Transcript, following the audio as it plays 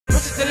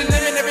Push it to the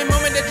limit every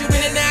moment that you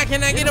in it now.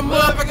 Can I get a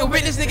motherfucking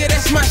witness, nigga?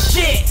 That's my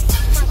shit.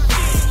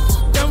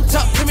 Don't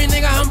talk to me,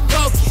 nigga, I'm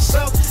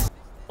focused.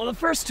 Well, the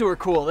first two are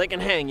cool. They can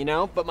hang, you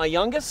know? But my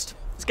youngest,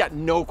 he's got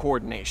no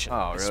coordination.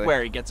 Oh, really? I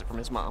swear he gets it from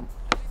his mom.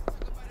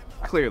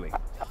 Clearly.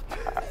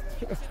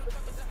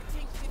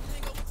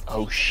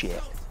 Oh,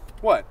 shit.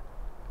 What?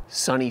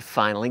 Sonny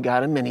finally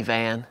got a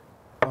minivan.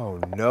 Oh,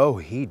 no,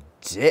 he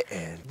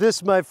didn't.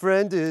 This, my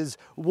friend, is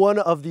one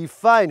of the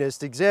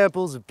finest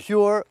examples of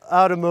pure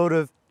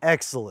automotive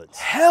excellence.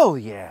 Hell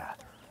yeah.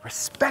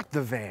 Respect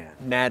the van.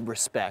 Mad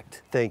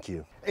respect. Thank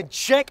you. And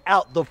check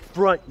out the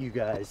front, you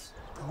guys.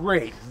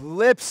 Great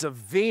lips of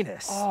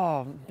Venus.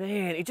 Oh,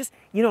 man, it just,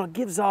 you know, it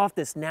gives off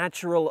this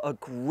natural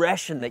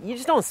aggression that you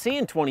just don't see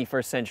in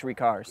 21st century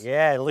cars.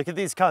 Yeah, look at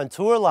these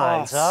contour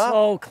lines, Oh, huh?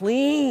 so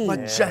clean.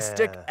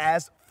 Majestic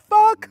as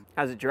fuck.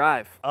 How's it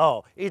drive?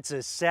 Oh, it's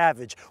a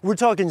savage. We're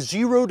talking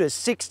 0 to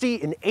 60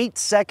 in 8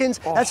 seconds.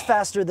 Oh. That's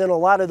faster than a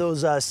lot of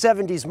those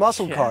 70s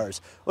muscle cars.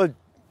 Well,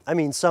 I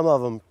mean, some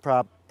of them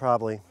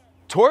probably.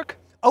 Torque?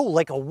 Oh,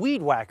 like a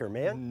weed whacker,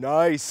 man.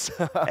 Nice.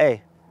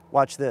 Hey,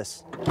 watch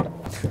this.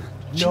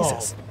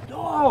 Jesus.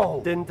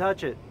 No! Didn't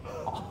touch it.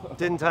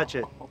 Didn't touch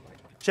it.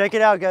 Check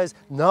it out, guys.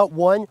 Not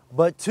one,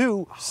 but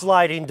two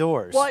sliding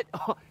doors. What?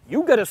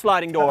 You get a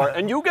sliding door,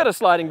 and you get a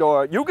sliding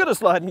door, you get a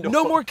sliding door.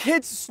 No more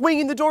kids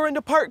swinging the door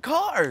into parked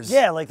cars.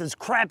 Yeah, like those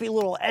crappy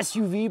little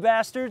SUV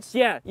bastards.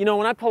 Yeah, you know,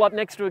 when I pull up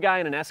next to a guy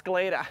in an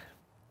Escalade,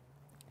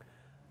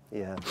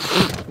 Yeah.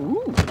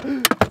 Ooh.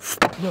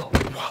 No.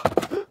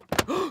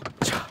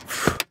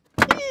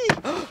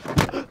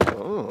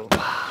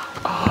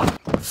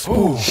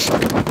 Ooh.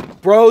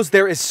 Bros,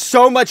 there is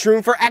so much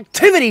room for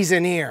activities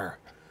in here.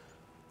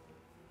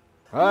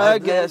 I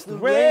guess the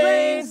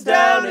rain's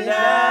down in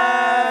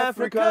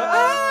Africa.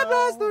 I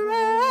bless the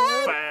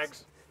rain.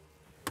 Bags.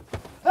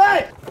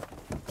 Hey!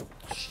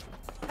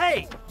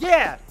 Hey,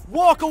 yeah,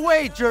 walk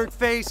away, jerk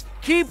face.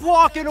 Keep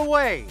walking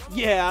away.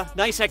 Yeah,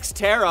 nice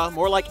Xterra,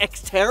 more like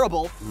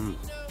X-terrible.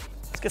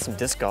 Let's get some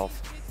disc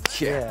golf.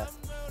 Yeah.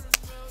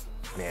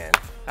 Man,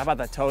 How about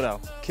that Toto?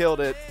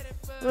 killed it.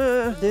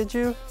 Did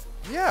you?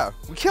 Yeah,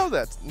 we killed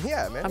that.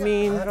 Yeah, man. I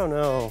mean, I don't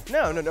know.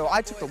 No.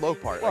 I took the low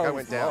part. Like I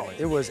went down.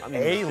 It was I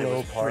mean, a it low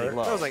was part. pretty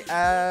low. I was like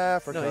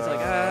Africa. no, he's like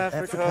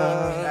Africa.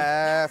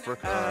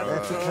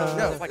 Africa.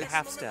 No, it's like a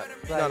half step.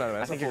 No. I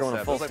That's think a you're full going a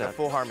step. full It's like step. a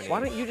full harmony. Why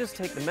don't you just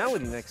take the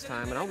melody next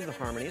time and I'll do the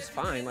harmony? It's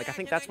fine. Like, I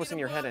think that's what's in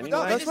your head anyway.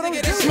 that's what I was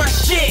Nigga, that's doing. my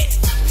shit.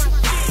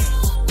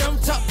 Don't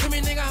talk to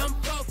me, nigga, I'm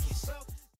focused.